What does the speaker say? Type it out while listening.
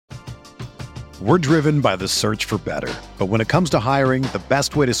We're driven by the search for better. But when it comes to hiring, the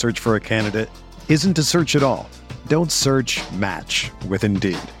best way to search for a candidate isn't to search at all. Don't search, match with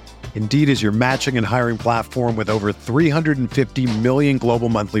Indeed. Indeed is your matching and hiring platform with over 350 million global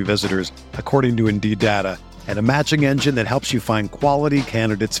monthly visitors, according to Indeed data, and a matching engine that helps you find quality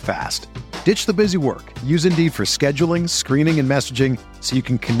candidates fast. Ditch the busy work. Use Indeed for scheduling, screening, and messaging so you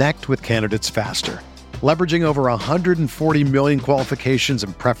can connect with candidates faster. Leveraging over 140 million qualifications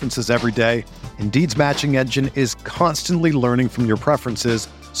and preferences every day, Indeed's matching engine is constantly learning from your preferences,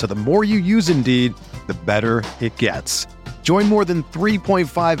 so the more you use Indeed, the better it gets. Join more than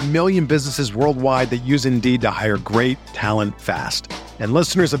 3.5 million businesses worldwide that use Indeed to hire great talent fast. And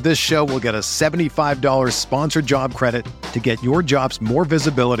listeners of this show will get a $75 sponsored job credit to get your jobs more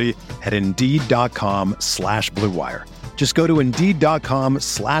visibility at Indeed.com/Blue Wire. Just go to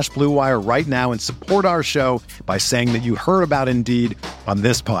Indeed.com/Blue Wire right now and support our show by saying that you heard about Indeed on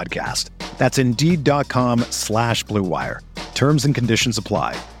this podcast. That's Indeed.com/Blue Wire. Terms and conditions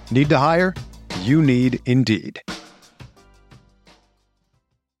apply. Need to hire? You need Indeed.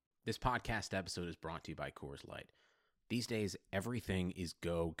 This podcast episode is brought to you by Coors Light. These days, everything is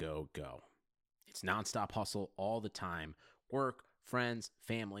go, go, go. It's nonstop hustle all the time. Work, friends,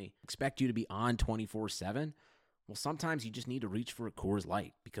 family, expect you to be on 24/7. Well, sometimes you just need to reach for a Coors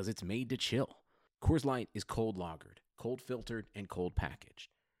Light because it's made to chill. Coors Light is cold lagered, cold filtered, and cold packaged.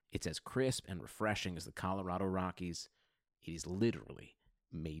 It's as crisp and refreshing as the Colorado Rockies. It is literally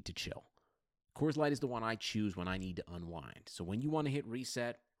made to chill. Coors Light is the one I choose when I need to unwind. So when you want to hit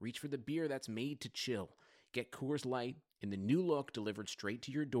reset, reach for the beer that's made to chill. Get Coors Light in the new look delivered straight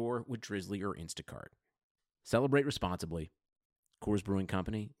to your door with Drizzly or Instacart. Celebrate responsibly. Coors Brewing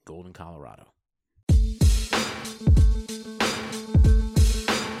Company, Golden, Colorado.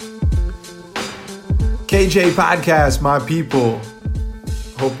 KJ Podcast, my people.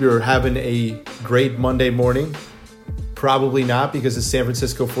 Hope you're having a great Monday morning. Probably not, because the San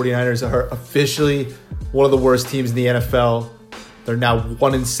Francisco 49ers are officially one of the worst teams in the NFL. They're now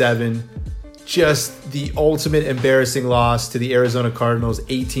 1-7. Just the ultimate embarrassing loss to the Arizona Cardinals,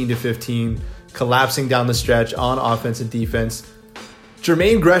 18-15, collapsing down the stretch on offense and defense.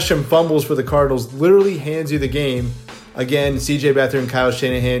 Jermaine Gresham fumbles for the Cardinals, literally hands you the game. Again, CJ Beathard and Kyle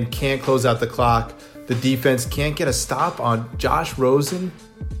Shanahan can't close out the clock. The defense can't get a stop on Josh Rosen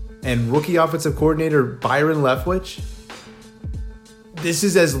and rookie offensive coordinator Byron Leftwich. This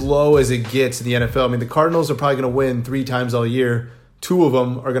is as low as it gets in the NFL. I mean, the Cardinals are probably going to win 3 times all year. 2 of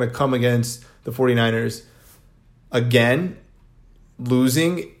them are going to come against the 49ers. Again,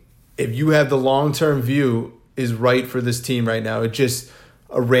 losing, if you have the long-term view, is right for this team right now. It's just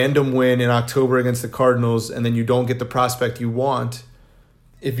a random win in October against the Cardinals, and then you don't get the prospect you want.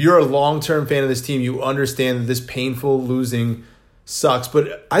 If you're a long-term fan of this team, you understand that this painful losing sucks.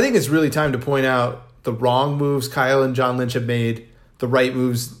 But I think it's really time to point out the wrong moves Kyle and John Lynch have made, the right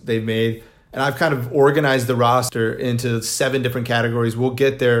moves they've made. And I've kind of organized the roster into 7 different categories. We'll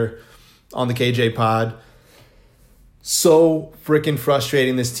get there on the KJ pod. So freaking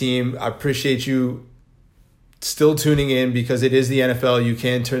frustrating, this team. I appreciate you still tuning in because it is the NFL. You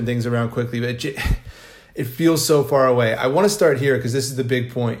can turn things around quickly, but it feels so far away. I want to start here because this is the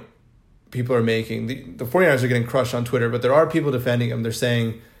big point people are making. The 49ers are getting crushed on Twitter, but there are people defending them. They're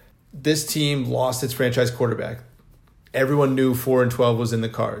saying this team lost its franchise quarterback. Everyone knew 4-12 was in the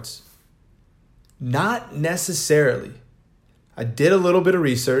cards. Not necessarily. I did a little bit of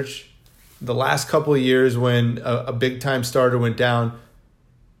research. The last couple of years when a big-time starter went down,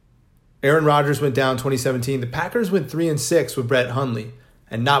 Aaron Rodgers went down 2017. The Packers went 3-6 with Brett Hundley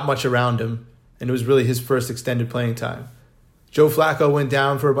and not much around him, and it was really his first extended playing time. Joe Flacco went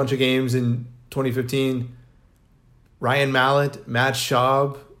down for a bunch of games in 2015. Ryan Mallett, Matt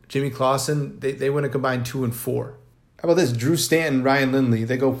Schaub, Jimmy Clausen, they went a combined 2-4. How about this? Drew Stanton, Ryan Lindley,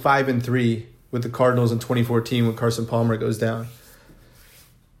 they go 5-3 with the Cardinals in 2014 when Carson Palmer goes down.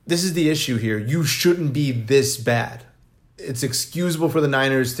 This is the issue here. You shouldn't be this bad. It's excusable for the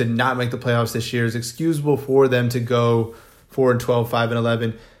Niners to not make the playoffs this year. It's excusable for them to go 4-12,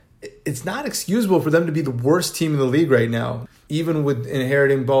 5-11. It's not excusable for them to be the worst team in the league right now. Even with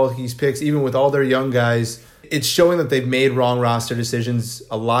inheriting Ballke's picks, even with all their young guys, it's showing that they've made wrong roster decisions.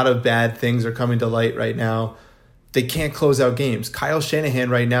 A lot of bad things are coming to light right now. They can't close out games. Kyle Shanahan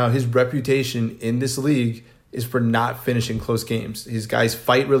right now, his reputation in this league is for not finishing close games. His guys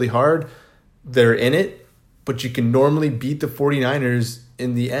fight really hard. They're in it, but you can normally beat the 49ers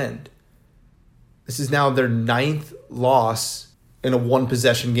in the end. This is now their 9th loss in a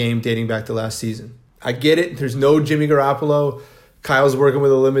 1-possession game dating back to last season. I get it. There's no Jimmy Garoppolo. Kyle's working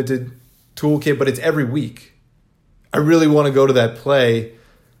with a limited toolkit, but it's every week. I really want to go to that play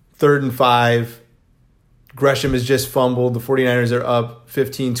 3rd and 5. Gresham has just fumbled. The 49ers are up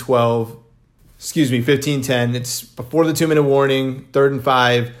 15-10. It's before the 2-minute warning, 3rd and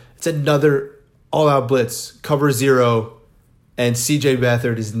 5. It's another all-out blitz, cover 0, and CJ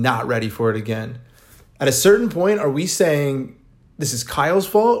Beathard is not ready for it again. At a certain point, are we saying this is Kyle's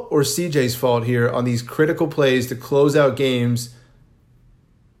fault or CJ's fault here on these critical plays to close out games,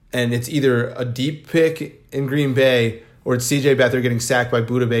 and it's either a deep pick in Green Bay or it's CJ Beathard getting sacked by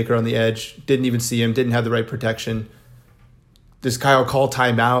Budda Baker on the edge, didn't even see him, didn't have the right protection? Does Kyle call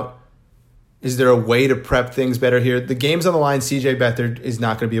timeout? Is there a way to prep things better here? The game's on the line. CJ Beathard is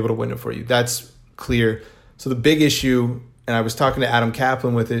not going to be able to win it for you. That's clear. So the big issue, and I was talking to Adam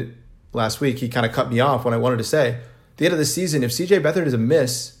Kaplan with it last week, he kind of cut me off when I wanted to say, at the end of the season, if CJ Beathard is a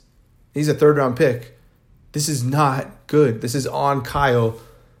miss, he's a 3rd-round pick, this is not good. This is on Kyle.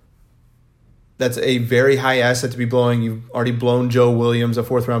 That's a very high asset to be blowing. You've already blown Joe Williams, a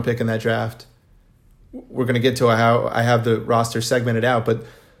 4th-round pick in that draft. We're going to get to how I have the roster segmented out, but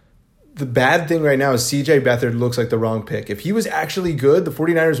the bad thing right now is CJ Beathard looks like the wrong pick. If he was actually good, the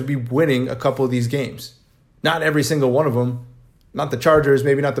 49ers would be winning a couple of these games. Not every single one of them. Not the Chargers,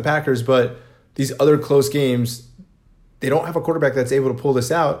 maybe not the Packers, but these other close games, they don't have a quarterback that's able to pull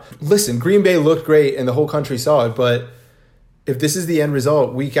this out. Listen, Green Bay looked great and the whole country saw it, but if this is the end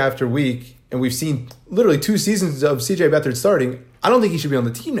result week after week, and we've seen literally 2 seasons of CJ Beathard starting, I don't think he should be on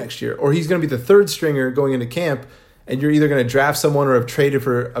the team next year, or he's going to be the 3rd stringer going into camp, and you're either going to draft someone or have traded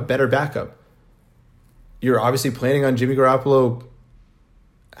for a better backup. You're obviously planning on Jimmy Garoppolo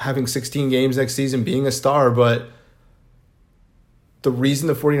having 16 games next season, being a star, but the reason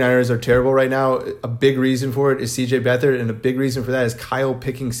the 49ers are terrible right now, a big reason for it is CJ Beathard, and a big reason for that is Kyle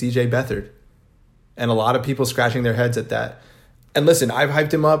picking CJ Beathard. And a lot of people scratching their heads at that. And listen, I've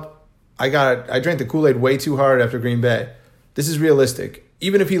hyped him up. I drank the Kool-Aid way too hard after Green Bay. This is realistic.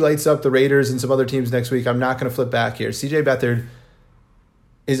 Even if he lights up the Raiders and some other teams next week, I'm not going to flip back here. CJ Beathard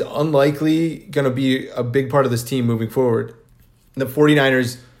is unlikely going to be a big part of this team moving forward. The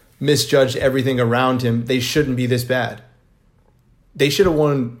 49ers misjudged everything around him. They shouldn't be this bad. They should have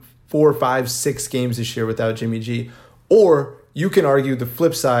won 4, 5, 6 games this year without Jimmy G. Or you can argue the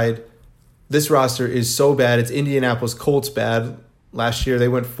flip side, this roster is so bad, it's Indianapolis Colts bad. Last year, they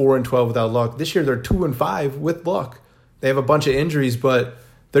went 4-12 without Luck. This year, they're 2-5 with Luck. They have a bunch of injuries, but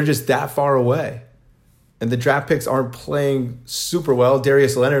they're just that far away. And the draft picks aren't playing super well.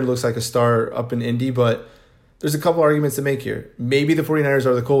 Darius Leonard looks like a star up in Indy, but there's a couple arguments to make here. Maybe the 49ers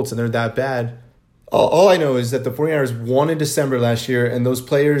are the Colts and they're that bad. All I know is that the 49ers won in December last year, and those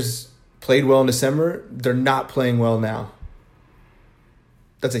players played well in December. They're not playing well now.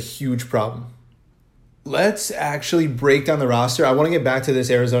 That's a huge problem. Let's actually break down the roster. I want to get back to this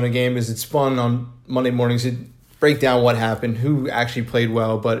Arizona game because it's fun on Monday mornings to break down what happened, who actually played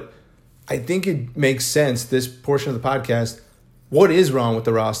well. But I think it makes sense, this portion of the podcast, what is wrong with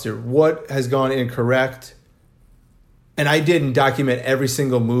the roster? What has gone incorrect? And I didn't document every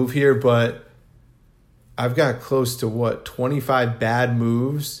single move here, but I've got close to, 25 bad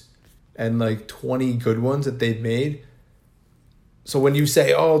moves and like 20 good ones that they've made. So when you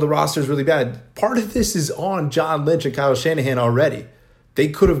say, oh, the roster's really bad, part of this is on John Lynch and Kyle Shanahan already. They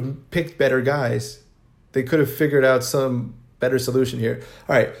could have picked better guys. They could have figured out some better solution here.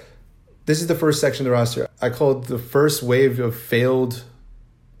 All right, this is the first section of the roster. I call it the first wave of failed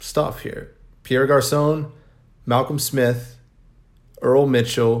stuff here. Pierre Garçon, Malcolm Smith, Earl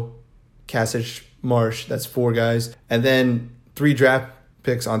Mitchell, Kasich Marsh. That's 4 guys. And then 3 draft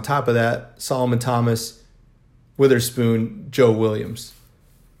picks on top of that, Solomon Thomas, Witherspoon, Joe Williams.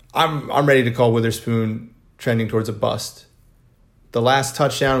 I'm ready to call Witherspoon trending towards a bust. The last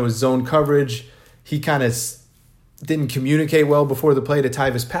touchdown was zone coverage. He kind of didn't communicate well before the play to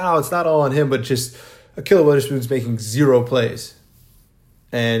Tyvis Powell. It's not all on him, but just Ahkello Witherspoon's making 0 plays.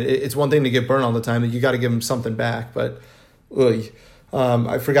 And it's one thing to get burned all the time. You got to give him something back. But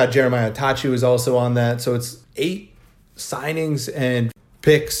I forgot Jeremiah Tachi was also on that. So it's 8 signings and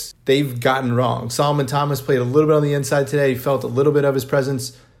picks they've gotten wrong. Solomon Thomas played a little bit on the inside today. He felt a little bit of his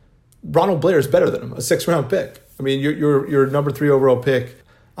presence. Ronald Blair is better than him, a 6th-round pick. I mean, you're number 3 overall pick.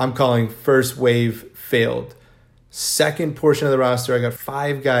 I'm calling first wave failed. Second portion of the roster, I got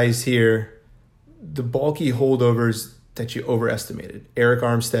 5 guys here. The bulky holdovers that you overestimated. Eric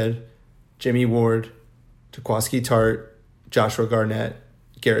Armstead, Jimmy Ward, Jaquiski Tart, Joshua Garnett,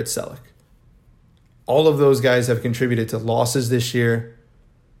 Garrett Selleck. All of those guys have contributed to losses this year,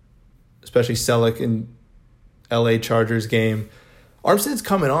 especially Selleck in LA Chargers game. Armstead's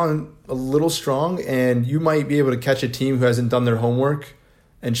coming on a little strong, and you might be able to catch a team who hasn't done their homework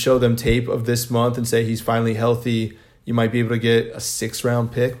and show them tape of this month and say he's finally healthy you might be able to get a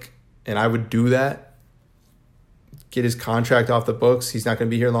 6th-round pick, and I would do that. Get his contract off the books. He's not going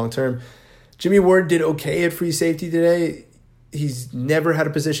to be here long term. Jimmy Ward did okay at free safety today. He's never had a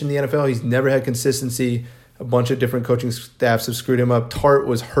position in the NFL. He's never had consistency. A bunch of different coaching staffs have screwed him up. Tart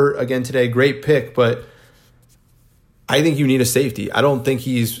was hurt again today. Great pick, but I think you need a safety. I don't think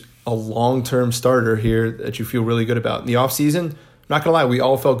he's a long-term starter here that you feel really good about. In the offseason, I'm not going to lie, we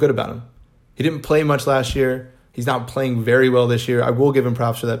all felt good about him. He didn't play much last year. He's not playing very well this year. I will give him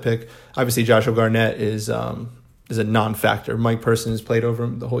props for that pick. Obviously, Joshua Garnett is a non-factor. Mike Person has played over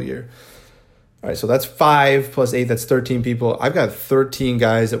him the whole year. All right, so that's 5 plus 8. That's 13 people. I've got 13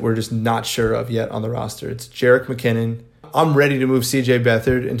 guys that we're just not sure of yet on the roster. It's Jerick McKinnon. I'm ready to move C.J.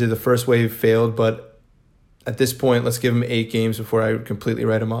 Beathard into the first wave failed, but at this point, let's give him 8 games before I completely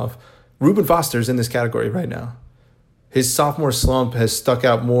write him off. Reuben Foster's in this category right now. His sophomore slump has stuck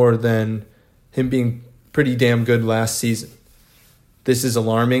out more than him being pretty damn good last season. This is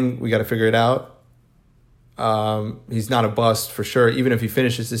alarming. We got to figure it out. He's not a bust for sure. Even if he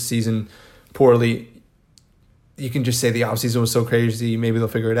finishes this season poorly, you can just say the offseason was so crazy, maybe they'll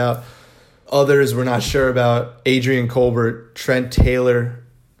figure it out. Others we're not sure about. Adrian Colbert, Trent Taylor.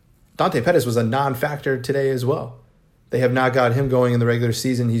 Dante Pettis was a non-factor today as well. They have not got him going in the regular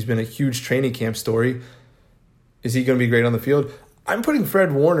season. He's been a huge training camp story. Is he going to be great on the field? I'm putting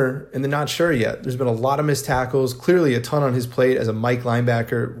Fred Warner in the not sure yet. There's been a lot of missed tackles, clearly a ton on his plate as a Mike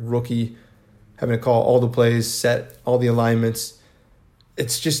linebacker, rookie, having to call all the plays, set all the alignments. It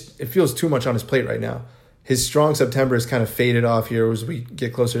feels too much on his plate right now. His strong September has kind of faded off here as we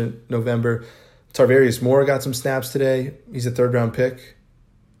get closer to November. Tarvarius Moore got some snaps today. He's a 3rd-round pick.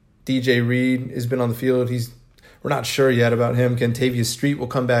 DJ Reed has been on the field. We're not sure yet about him. Kentavious Street will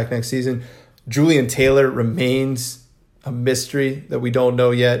come back next season. Julian Taylor remains a mystery that we don't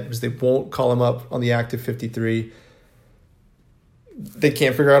know yet because they won't call him up on the active 53. They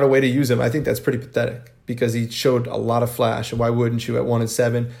can't figure out a way to use him. I think that's pretty pathetic because he showed a lot of flash, and why wouldn't you at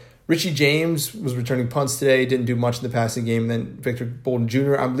 1-7? Richie James was returning punts today, didn't do much in the passing game. And then Victor Bolden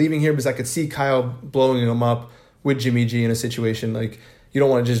Jr. I'm leaving here because I could see Kyle blowing him up with Jimmy G in a situation like you don't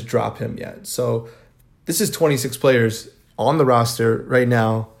want to just drop him yet. So this is 26 players on the roster right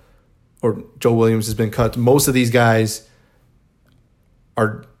now, or Joe Williams has been cut. Most of these guys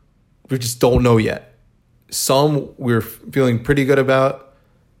we just don't know yet. Some we're feeling pretty good about,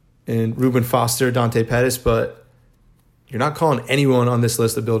 and Reuben Foster, Dante Pettis, but you're not calling anyone on this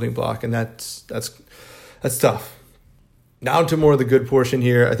list a building block, and that's tough. Now to more of the good portion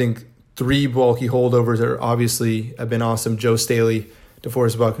here. I think 3 bulky holdovers that have been awesome. Joe Staley,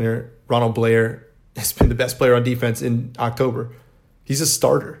 DeForest Buckner, Ronald Blair has been the best player on defense in October. He's a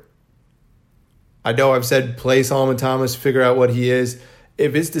starter. I know I've said play Solomon Thomas, figure out what he is.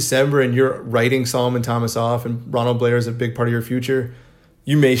 If it's December and you're writing Solomon Thomas off and Ronald Blair is a big part of your future,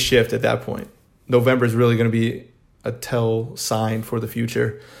 you may shift at that point. November is really going to be a tell sign for the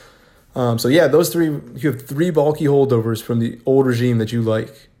future. Those 3, you have 3 bulky holdovers from the old regime that you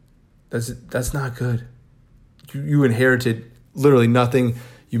like. That's not good. You inherited literally nothing.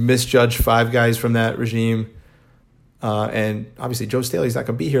 You misjudged 5 guys from that regime. And obviously Joe Staley's not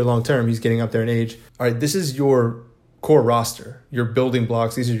going to be here long term. He's getting up there in age. All right, this is your core roster, your building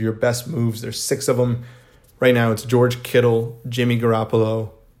blocks. These are your best moves. There's 6 of them. Right now it's George Kittle, Jimmy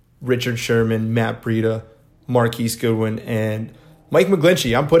Garoppolo, Richard Sherman, Matt Breida, Marquise Goodwin, and Mike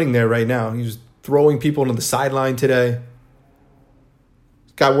McGlinchey. I'm putting there right now. He was throwing people into the sideline today.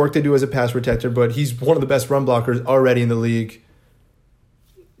 Got work to do as a pass protector, but he's one of the best run blockers already in the league.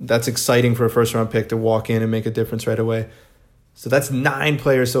 That's exciting for a first-round pick to walk in and make a difference right away. So that's 9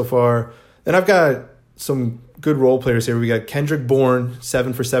 players so far. Then I've got some good role players here. We got Kendrick Bourne,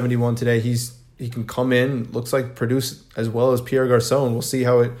 7 for 71 today. He can come in, looks like produce as well as Pierre Garçon. We'll see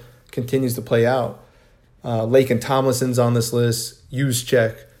how it continues to play out. Laken Tomlinson's on this list.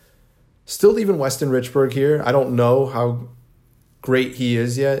 Juszczyk. Still leaving Weston Richburg here. I don't know how great he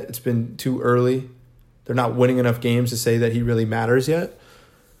is yet. It's been too early. They're not winning enough games to say that he really matters yet.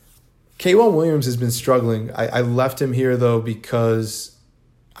 K'Waun Williams has been struggling. I left him here, though, because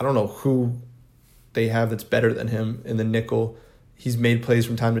I don't know who they have that's better than him in the nickel. He's made plays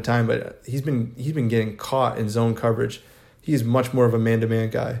from time to time, but he's been getting caught in zone coverage. He is much more of a man-to-man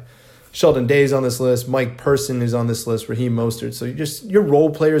guy. Sheldon Day's on this list. Mike Person is on this list. Raheem Mostert. So your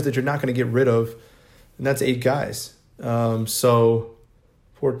role players that you're not going to get rid of, and that's 8 guys. So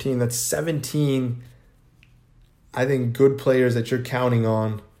 14, that's 17, I think, good players that you're counting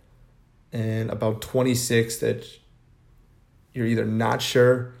on, and about 26 that you're either not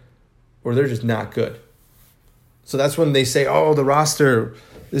sure or they're just not good. So that's when they say, oh, the roster,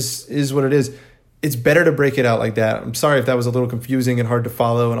 this is what it is. it's better to break it out like that. I'm sorry if that was a little confusing and hard to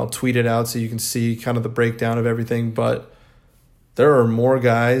follow, and I'll tweet it out so you can see kind of the breakdown of everything. But there are more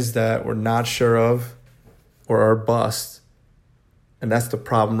guys that we're not sure of or are bust, and that's the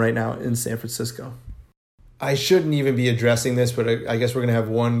problem right now in San Francisco. I shouldn't even be addressing this, but I guess we're going to have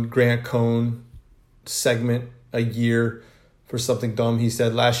one Grant Cohn segment a year for something dumb he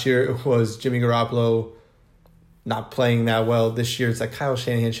said. Last year it was Jimmy Garoppolo not playing that well. This year it's like Kyle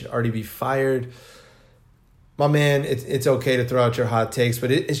Shanahan should already be fired. My man, it's okay to throw out your hot takes,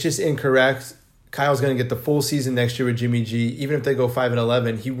 but it's just incorrect. Kyle's going to get the full season next year with Jimmy G. Even if they go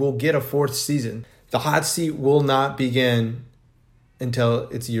 5-11, he will get a fourth season. The hot seat will not begin until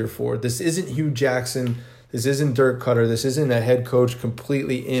it's year 4. This isn't Hugh Jackson. This isn't Dirk Cutter. This isn't a head coach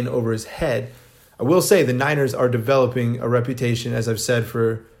completely in over his head. I will say the Niners are developing a reputation, as I've said,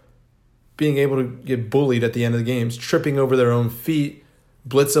 for being able to get bullied at the end of the games, tripping over their own feet,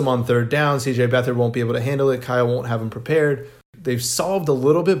 blitz them on third down. CJ Beathard won't be able to handle it. Kyle won't have them prepared. They've solved a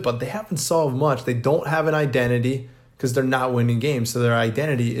little bit, but they haven't solved much. They don't have an identity because they're not winning games. So their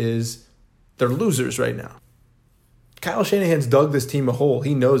identity is they're losers right now. Kyle Shanahan's dug this team a hole.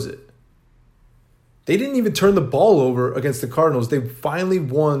 He knows it. They didn't even turn the ball over against the Cardinals. They finally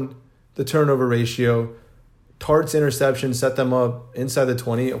won the turnover ratio. Tartt's interception set them up inside the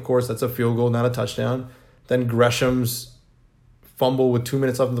 20. Of course, that's a field goal, not a touchdown. Then Gresham's fumble with 2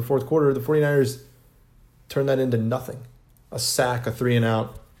 minutes left in the fourth quarter. The 49ers turned that into nothing. A sack, a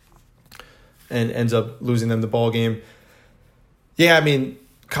 3-and-out, and ends up losing them the ball game. Yeah, I mean,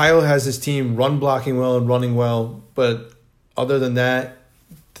 Kyle has his team run blocking well and running well, but other than that,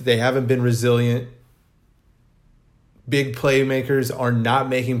 they haven't been resilient. Big playmakers are not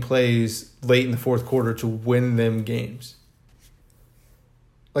making plays late in the fourth quarter to win them games.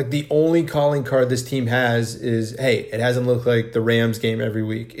 Like, the only calling card this team has is, hey, it hasn't looked like the Rams game every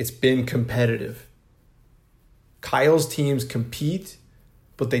week. It's been competitive. Kyle's teams compete,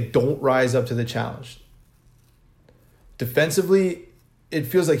 but they don't rise up to the challenge. Defensively, it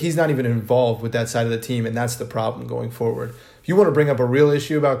feels like he's not even involved with that side of the team, and that's the problem going forward. If you want to bring up a real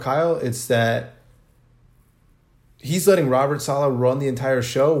issue about Kyle, it's that he's letting Robert Saleh run the entire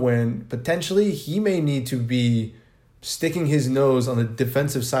show when potentially he may need to be sticking his nose on the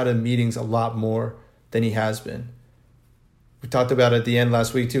defensive side of meetings a lot more than he has been. We talked about it at the end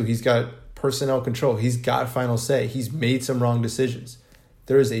last week too. He's got personnel control. He's got final say. He's made some wrong decisions.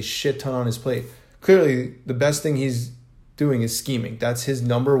 There is a shit ton on his plate. Clearly, the best thing he's doing is scheming. That's his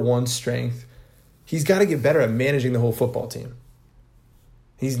number one strength. He's got to get better at managing the whole football team.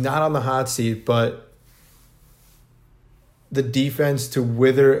 He's not on the hot seat, but the defense to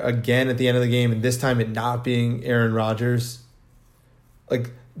wither again at the end of the game, and this time it not being Aaron Rodgers.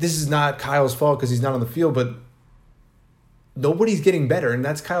 Like, this is not Kyle's fault because he's not on the field, but nobody's getting better. And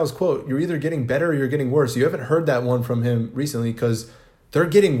that's Kyle's quote. You're either getting better or you're getting worse. You haven't heard that one from him recently because they're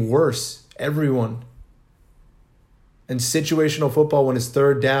getting worse, everyone. And situational football, when it's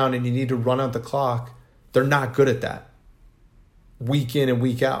third down and you need to run out the clock, they're not good at that. Week in and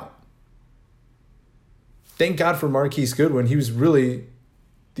week out. Thank God for Marquise Goodwin. He was really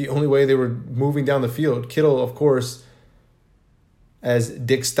the only way they were moving down the field. Kittle, of course, as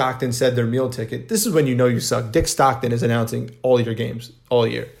Dick Stockton said, their meal ticket. This is when you know you suck. Dick Stockton is announcing all your games all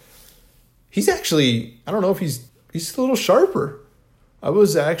year. He's actually, I don't know if he's a little sharper. I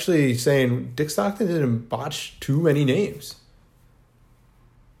was actually saying Dick Stockton didn't botch too many names.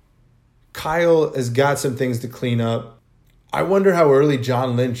 Kyle has got some things to clean up. I wonder how early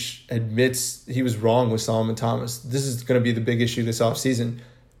John Lynch admits he was wrong with Solomon Thomas. This is going to be the big issue this offseason.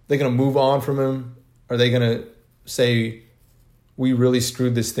 They're going to move on from him? Are they going to say, we really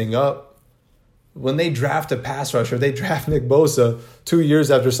screwed this thing up? When they draft a pass rusher, they draft Nick Bosa 2 years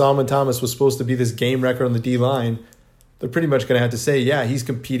after Solomon Thomas was supposed to be this game record on the D-line. They're pretty much going to have to say, yeah, he's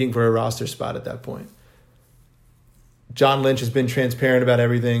competing for a roster spot at that point. John Lynch has been transparent about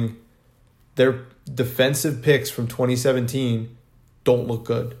everything. Their defensive picks from 2017 don't look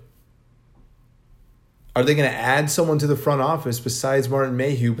good. Are they going to add someone to the front office besides Martin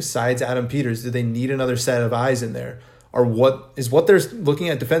Mayhew, besides Adam Peters? Do they need another set of eyes in there? Or what they're looking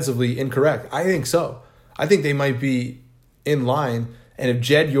at defensively incorrect? I think so. I think they might be in line. And if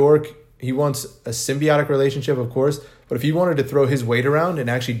Jed York, he wants a symbiotic relationship, of course, but if he wanted to throw his weight around and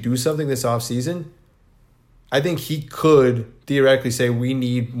actually do something this offseason, I think he could theoretically say we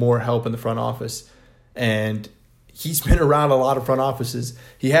need more help in the front office. And he's been around a lot of front offices.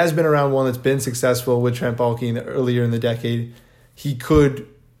 He has been around one that's been successful with Trent Baalke earlier in the decade. He could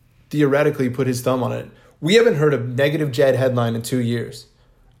theoretically put his thumb on it. We haven't heard a negative Jed headline in 2 years.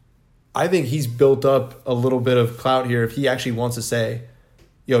 I think he's built up a little bit of clout here if he actually wants to say,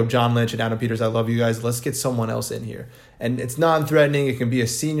 yo, John Lynch and Adam Peters, I love you guys. Let's get someone else in here. And it's non-threatening. It can be a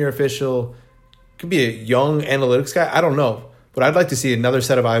senior official. It could be a young analytics guy. I don't know. But I'd like to see another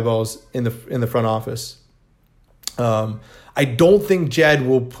set of eyeballs in the front office. I don't think Jed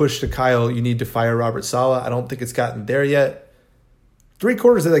will push to Kyle, you need to fire Robert Saleh. I don't think it's gotten there yet.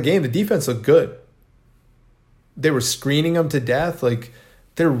 3/4 of the game, the defense looked good. They were screening them to death. Like,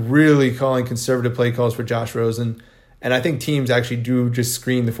 they're really calling conservative play calls for Josh Rosen. And I think teams actually do just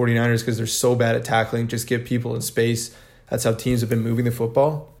screen the 49ers because they're so bad at tackling, just get people in space. That's how teams have been moving the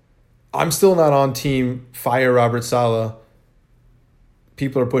football. I'm still not on team fire Robert Saleh.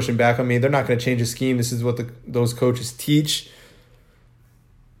 People are pushing back on me. They're not going to change the scheme. This is what those coaches teach.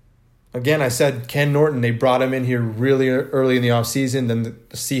 Again, I said Ken Norton, they brought him in here really early in the offseason. Then the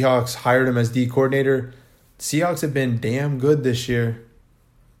Seahawks hired him as D coordinator. The Seahawks have been damn good this year.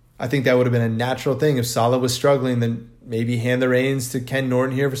 I think that would have been a natural thing. If Saleh was struggling, then maybe hand the reins to Ken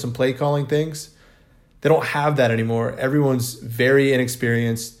Norton here for some play calling things. They don't have that anymore. Everyone's very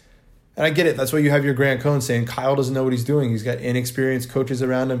inexperienced. And I get it. That's why you have your Grant Cohn saying Kyle doesn't know what he's doing. He's got inexperienced coaches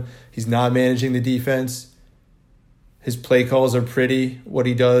around him. He's not managing the defense. His play calls are pretty. What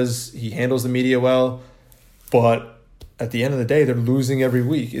he does, he handles the media well. But at the end of the day, they're losing every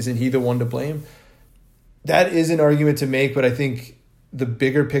week. Isn't he the one to blame? That is an argument to make, but I think the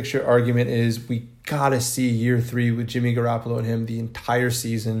bigger picture argument is we got to see year 3 with Jimmy Garoppolo and him the entire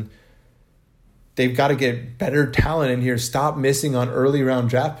season. They've got to get better talent in here. Stop missing on early round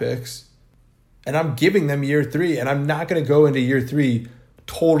draft picks. And I'm giving them year 3, and I'm not going to go into year 3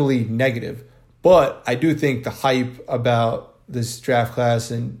 totally negative. But I do think the hype about this draft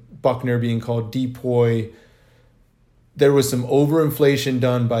class and Buckner being called Depoy, there was some overinflation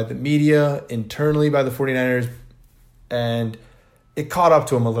done by the media, internally by the 49ers, and it caught up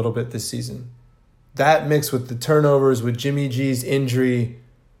to him a little bit this season. That mixed with the turnovers, with Jimmy G's injury,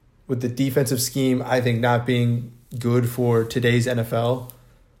 with the defensive scheme, I think not being good for today's NFL.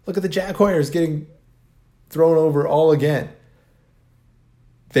 Look at the Jaguars getting thrown over all again.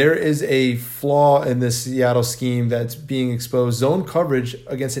 There is a flaw in this Seattle scheme that's being exposed. Zone coverage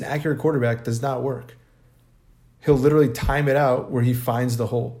against an accurate quarterback does not work. He'll literally time it out where he finds the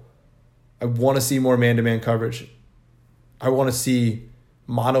hole. I want to see more man-to-man coverage. I want to see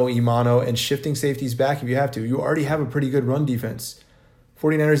mano-a-mano and shifting safeties back if you have to. You already have a pretty good run defense.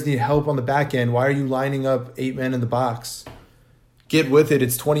 49ers need help on the back end. Why are you lining up 8 men in the box? Get with it.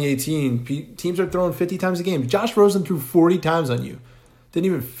 It's 2018. Teams are throwing 50 times a game. Josh Rosen threw 40 times on you. Didn't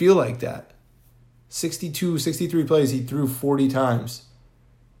even feel like that. 62, 63 plays, he threw 40 times.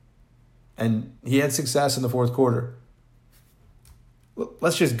 And he had success in the fourth quarter.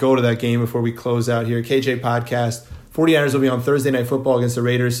 Let's just go to that game before we close out here. KJ Podcast. 49ers will be on Thursday Night Football against the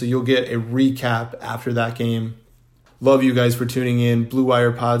Raiders, so you'll get a recap after that game. Love you guys for tuning in.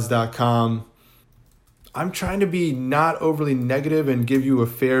 BlueWirePods.com. I'm trying to be not overly negative and give you a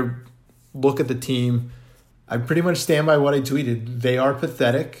fair look at the team. I pretty much stand by what I tweeted. They are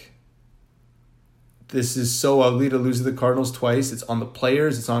pathetic. This is so ugly to lose to the Cardinals twice. It's on the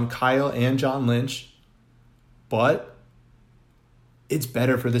players. It's on Kyle and John Lynch. But it's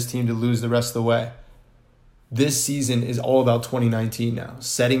better for this team to lose the rest of the way. This season is all about 2019 now.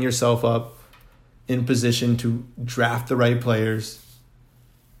 Setting yourself up in position to draft the right players.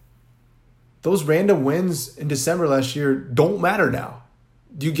 Those random wins in December last year don't matter now.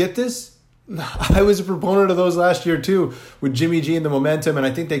 Do you get this? I was a proponent of those last year too, with Jimmy G and the momentum, and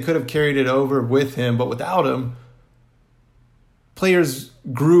I think they could have carried it over with him, but without him, players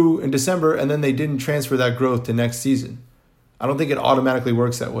grew in December and then they didn't transfer that growth to next season. I don't think it automatically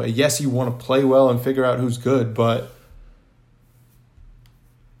works that way. Yes, you want to play well and figure out who's good, but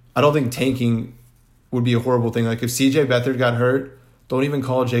I don't think tanking would be a horrible thing. Like if CJ Beathard got hurt, don't even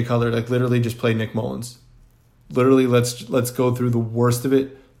call Jay Cutler. Like literally just play Nick Mullins. Literally let's go through the worst of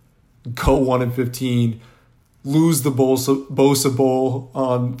it. Go 1-15, lose the Bosa Bowl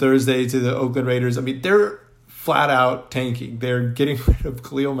on Thursday to the Oakland Raiders. I mean, they're flat out tanking. They're getting rid of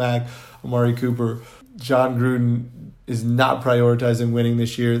Khalil Mack, Amari Cooper. John Gruden is not prioritizing winning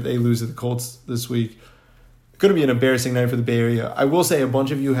this year. They lose to the Colts this week. Going to be an embarrassing night for the Bay Area. I will say a bunch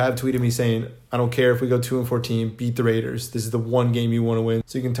of you have tweeted me saying, I don't care if we go 2-14, beat the Raiders. This is the one game you want to win.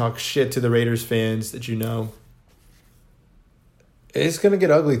 So you can talk shit to the Raiders fans that you know. It's going to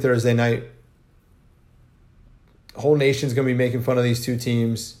get ugly Thursday night. The whole nation's going to be making fun of these two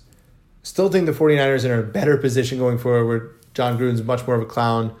teams. Still think the 49ers are in a better position going forward. John Gruden's much more of a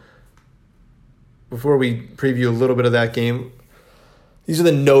clown. Before we preview a little bit of that game, these are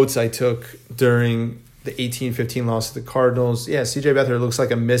the notes I took during the 18-15 loss to the Cardinals. Yeah, CJ Beathard looks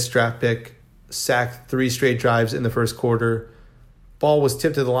like a missed draft pick. Sacked 3 straight drives in the first quarter. Ball was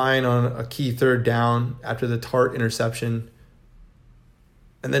tipped to the line on a key third down after the Tart interception.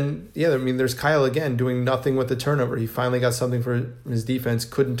 And then, there's Kyle again doing nothing with the turnover. He finally got something for his defense,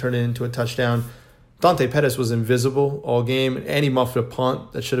 couldn't turn it into a touchdown. Dante Pettis was invisible all game, and he muffed a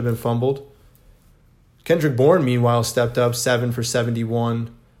punt that should have been fumbled. Kendrick Bourne, meanwhile, stepped up 7 for 71.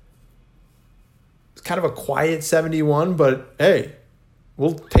 It's kind of a quiet 71, but hey,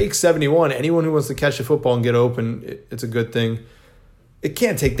 we'll take 71. Anyone who wants to catch the football and get open, it's a good thing. It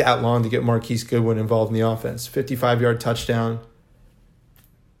can't take that long to get Marquise Goodwin involved in the offense. 55-yard touchdown.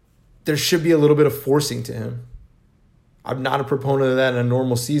 There should be a little bit of forcing to him. I'm not a proponent of that in a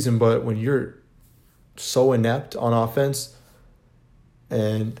normal season, but when you're so inept on offense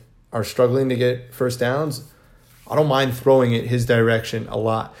and are struggling to get first downs, I don't mind throwing it his direction a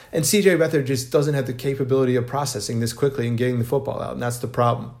lot. And CJ Beathard just doesn't have the capability of processing this quickly and getting the football out, and that's the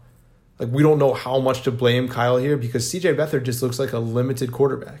problem. We don't know how much to blame Kyle here because CJ Beathard just looks like a limited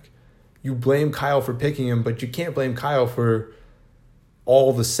quarterback. You blame Kyle for picking him, but you can't blame Kyle for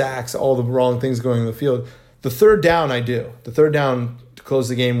all the sacks, all the wrong things going in the field. The third down, I do. The third down to close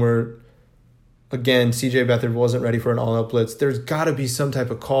the game where, again, CJ Beathard wasn't ready for an all-out blitz. There's got to be some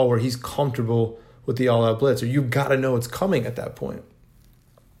type of call where he's comfortable with the all-out blitz, or you've got to know it's coming at that point.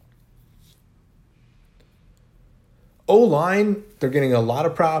 O-line, they're getting a lot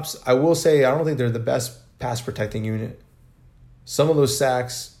of props. I will say I don't think they're the best pass-protecting unit. Some of those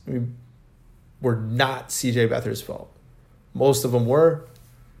sacks were not CJ Beathard's fault. Most of them were.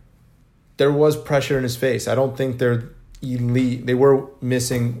 There was pressure in his face. I don't think they're elite. They were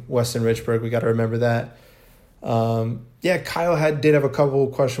missing Weston Richburg. We got to remember that. Kyle did have a couple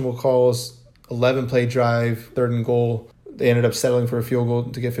questionable calls. 11-play drive, 3rd and goal. They ended up settling for a field goal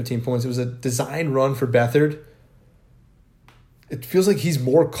to get 15 points. It was a designed run for Beathard. It feels like he's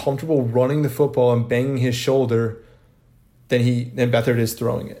more comfortable running the football and banging his shoulder than Beathard is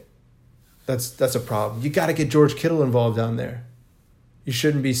throwing it. That's a problem. You got to get George Kittle involved down there. You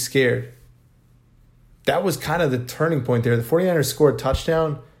shouldn't be scared. That was kind of the turning point there. The 49ers scored a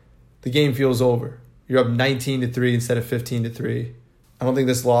touchdown. The game feels over. You're up 19-3 instead of 15-3. I don't think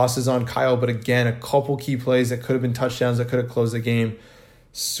this loss is on Kyle, but again, a couple key plays that could have been touchdowns that could have closed the game.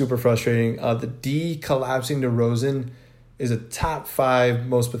 Super frustrating. The D collapsing to Rosen is a top 5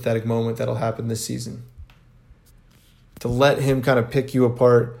 most pathetic moment that'll happen this season. To let him kind of pick you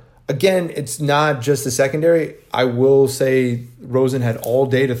apart. Again, it's not just the secondary. I will say Rosen had all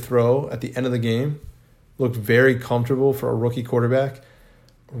day to throw at the end of the game. Looked very comfortable for a rookie quarterback.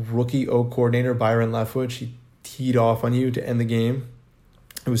 Rookie O coordinator Byron Leftwich. He teed off on you to end the game.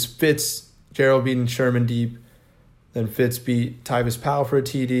 It was Fitzgerald beating Sherman deep. Then Fitz beat Tyvis Powell for a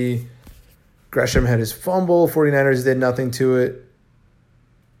TD. Gresham had his fumble. 49ers did nothing to it.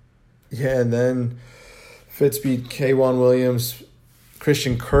 And then Fitz beat K'Wan Williams.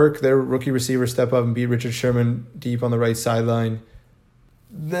 Christian Kirk, their rookie receiver, step up and beat Richard Sherman deep on the right sideline.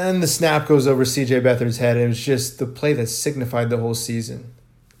 Then the snap goes over C.J. Beathard's head, and it was just the play that signified the whole season.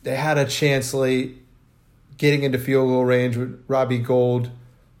 They had a chance late, getting into field goal range with Robbie Gould,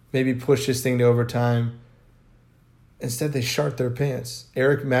 maybe push this thing to overtime. Instead, they shart their pants.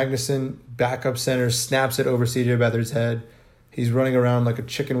 Eric Magnuson, backup center, snaps it over C.J. Beathard's head. He's running around like a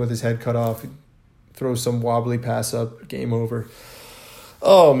chicken with his head cut off. He throws some wobbly pass up, game over.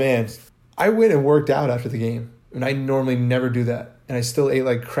 Oh, man. I went and worked out after the game, and I normally never do that. And I still ate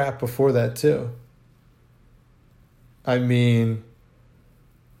like crap before that, too. I mean,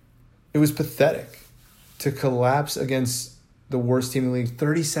 it was pathetic to collapse against the worst team in the league.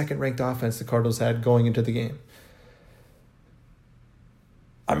 32nd ranked offense the Cardinals had going into the game.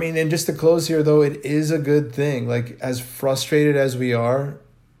 I mean, and just to close here, though, it is a good thing. Like, as frustrated as we are,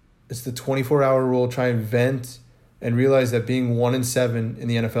 it's the 24-hour rule. Try and vent and realize that being 1-7 in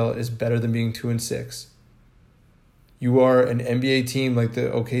the NFL is better than being 2-6. You are an NBA team like the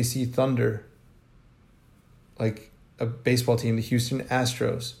OKC Thunder, like a baseball team, the Houston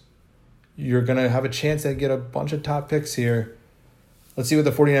Astros. You're going to have a chance to get a bunch of top picks here. Let's see what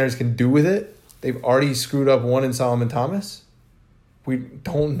the 49ers can do with it. They've already screwed up one in Solomon Thomas. We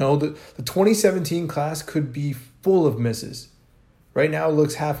don't know. The 2017 class could be full of misses. Right now it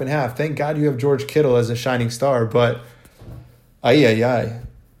looks half and half. Thank God you have George Kittle as a shining star, but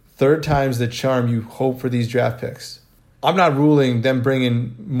third time's the charm. You hope for these draft picks. I'm not ruling them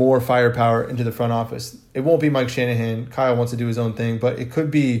bringing more firepower into the front office. It won't be Mike Shanahan. Kyle wants to do his own thing, but it could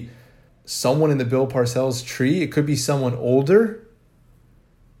be someone in the Bill Parcells tree. It could be someone older.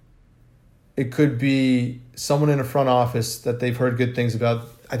 It could be someone in a front office that they've heard good things about.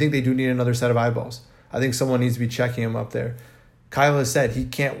 I think they do need another set of eyeballs. I think someone needs to be checking him up there. Kyle has said he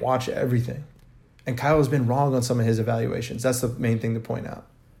can't watch everything. And Kyle has been wrong on some of his evaluations. That's the main thing to point out.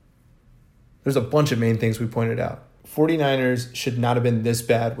 There's a bunch of main things we pointed out. 49ers should not have been this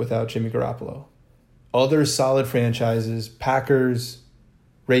bad without Jimmy Garoppolo. Other solid franchises, Packers,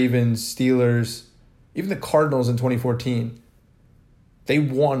 Ravens, Steelers, even the Cardinals in 2014, they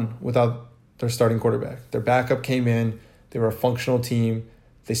won without their starting quarterback. Their backup came in. They were a functional team.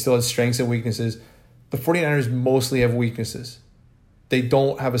 They still had strengths and weaknesses. The 49ers mostly have weaknesses. They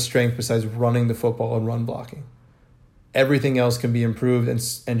don't have a strength besides running the football and run blocking. Everything else can be improved,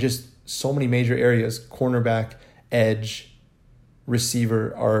 and just so many major areas, cornerback, edge,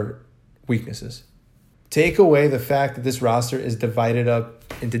 receiver, are weaknesses. Take away the fact that this roster is divided up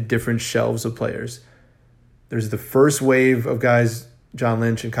into different shelves of players. There's the first wave of guys John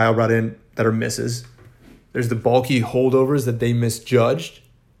Lynch and Kyle brought in that are misses. There's the bulky holdovers that they misjudged.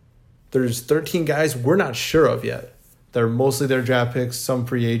 There's 13 guys we're not sure of yet. They're mostly their draft picks, some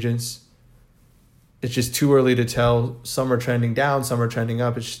free agents. It's just too early to tell. Some are trending down, some are trending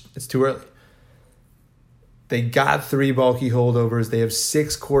up. It's too early. They got 3 bulky holdovers. They have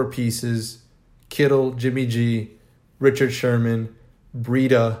 6 core pieces: Kittle, Jimmy G, Richard Sherman,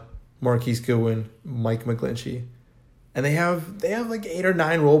 Breida, Marquise Goodwin, Mike McGlinchey. And they have like 8 or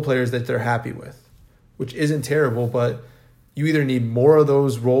 9 role players that they're happy with, which isn't terrible, but you either need more of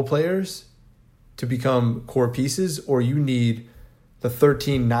those role players to become core pieces, or you need the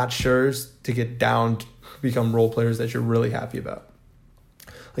 13 not sures to get down to become role players that you're really happy about.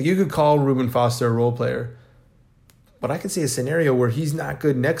 Like, you could call Reuben Foster a role player, but I could see a scenario where he's not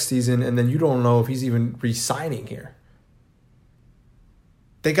good next season, and then you don't know if he's even re-signing here.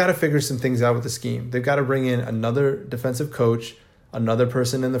 They got to figure some things out with the scheme. They've got to bring in another defensive coach, another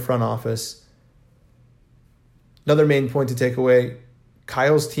person in the front office. Another main point to take away,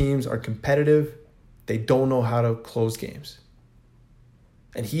 Kyle's teams are competitive. They don't know how to close games.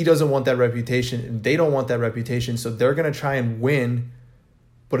 And he doesn't want that reputation, and they don't want that reputation, so they're going to try and win.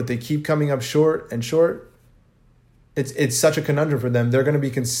 But if they keep coming up short, it's such a conundrum for them. They're going to be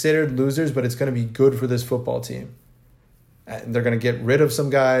considered losers, but it's going to be good for this football team. And they're going to get rid of some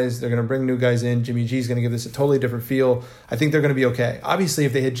guys. They're going to bring new guys in. Jimmy G is going to give this a totally different feel. I think they're going to be okay. Obviously,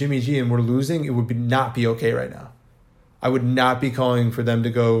 if they hit Jimmy G and we're losing, it would not be okay right now. I would not be calling for them to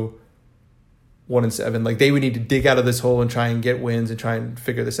go 1-7. Like, they would need to dig out of this hole and try and get wins and try and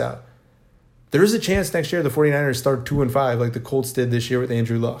figure this out. There is a chance next year the 49ers start 2-5 like the Colts did this year with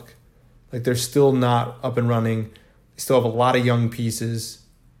Andrew Luck. Like, they're still not up and running. They still have a lot of young pieces.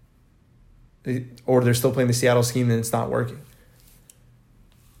 Or they're still playing the Seattle scheme and it's not working.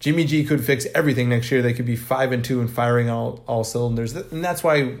 Jimmy G could fix everything next year. They could be 5-2 and firing all cylinders. And that's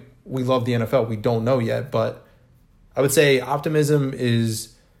why we love the NFL. We don't know yet, but I would say optimism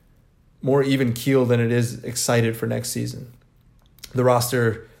is more even keel than it is excited for next season. The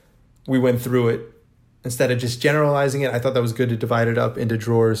roster, we went through it. Instead of just generalizing it, I thought that was good to divide it up into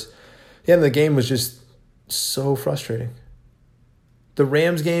drawers. Yeah, and the game was just so frustrating. The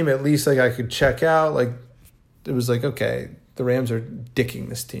Rams game, at least, like, I could check out. Like, it was like, okay, the Rams are dicking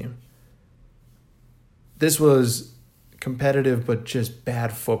this team. This was competitive, but just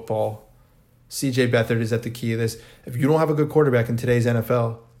bad football. CJ Beathard is at the key of this. If you don't have a good quarterback in today's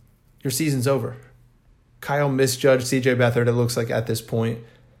NFL, your season's over. Kyle misjudged CJ Beathard, it looks like, at this point.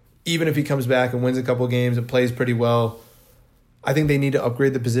 Even if he comes back and wins a couple games and plays pretty well, I think they need to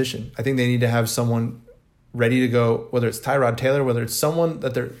upgrade the position. I think they need to have someone ready to go, whether it's Tyrod Taylor, whether it's someone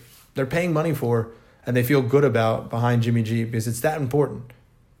that they're paying money for and they feel good about behind Jimmy G, because it's that important.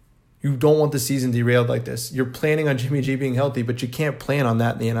 You don't want the season derailed like this. You're planning on Jimmy G being healthy, but you can't plan on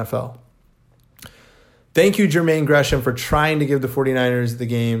that in the NFL. Thank you, Jermaine Gresham, for trying to give the 49ers the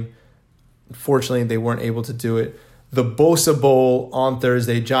game. Unfortunately, they weren't able to do it. The Bosa Bowl on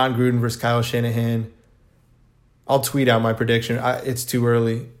Thursday, John Gruden versus Kyle Shanahan. I'll tweet out my prediction. It's too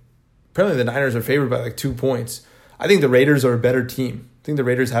early. Apparently the Niners are favored by like 2 points. I think the Raiders are a better team. I think the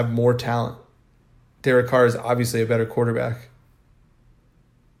Raiders have more talent. Derek Carr is obviously a better quarterback.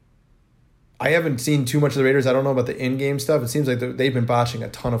 I haven't seen too much of the Raiders. I don't know about the in-game stuff. It seems like they've been botching a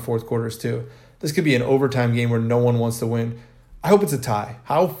ton of fourth quarters too. This could be an overtime game where no one wants to win. I hope it's a tie.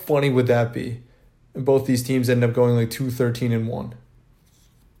 How funny would that be? And both these teams end up going like 2-13-1.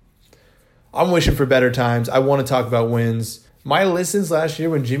 I'm wishing for better times. I want to talk about wins. My listens last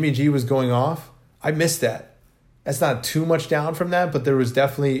year when Jimmy G was going off, I missed that. That's not too much down from that, but there was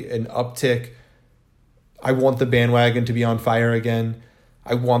definitely an uptick. I want the bandwagon to be on fire again.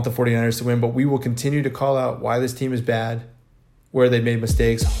 I want the 49ers to win, but we will continue to call out why this team is bad, where they made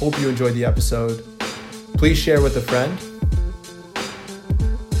mistakes. Hope you enjoyed the episode. Please share with a friend.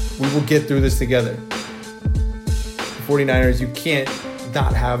 We will get through this together. The 49ers, you can't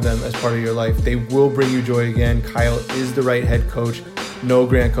not have them as part of your life. They will bring you joy again. Kyle is the right head coach. No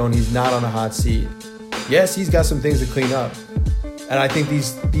Grant Cohn. He's not on the hot seat. Yes, he's got some things to clean up. And I think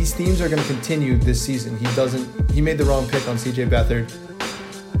these themes are going to continue this season. He made the wrong pick on CJ Beathard.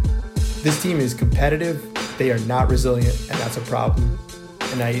 This team is competitive. They are not resilient, and that's a problem.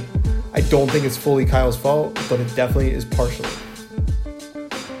 And I don't think it's fully Kyle's fault, but it definitely is partially.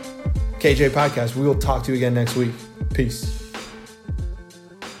 KJ Podcast, we will talk to you again next week. Peace.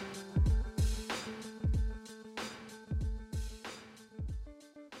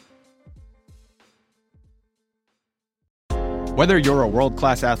 Whether you're a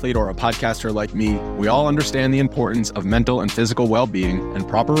world-class athlete or a podcaster like me, we all understand the importance of mental and physical well-being and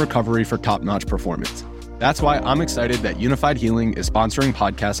proper recovery for top-notch performance. That's why I'm excited that Unified Healing is sponsoring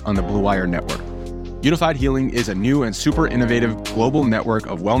podcasts on the Blue Wire Network. Unified Healing is a new and super innovative global network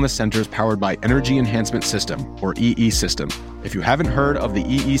of wellness centers powered by Energy Enhancement System, or EE System. If you haven't heard of the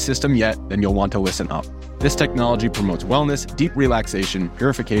EE System yet, then you'll want to listen up. This technology promotes wellness, deep relaxation,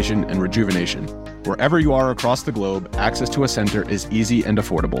 purification, and rejuvenation. Wherever you are across the globe, access to a center is easy and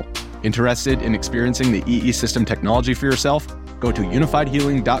affordable. Interested in experiencing the EE System technology for yourself? Go to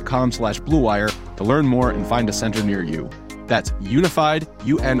unifiedhealing.com/bluewire to learn more and find a center near you. That's unified,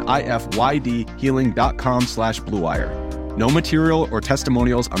 UNIFYD, healing.com/bluewire. No material or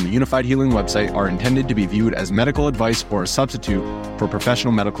testimonials on the Unified Healing website are intended to be viewed as medical advice or a substitute for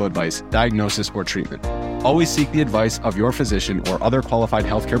professional medical advice, diagnosis, or treatment. Always seek the advice of your physician or other qualified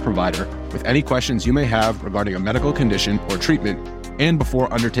healthcare provider with any questions you may have regarding a medical condition or treatment and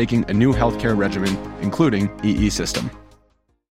before undertaking a new healthcare regimen, including EE System.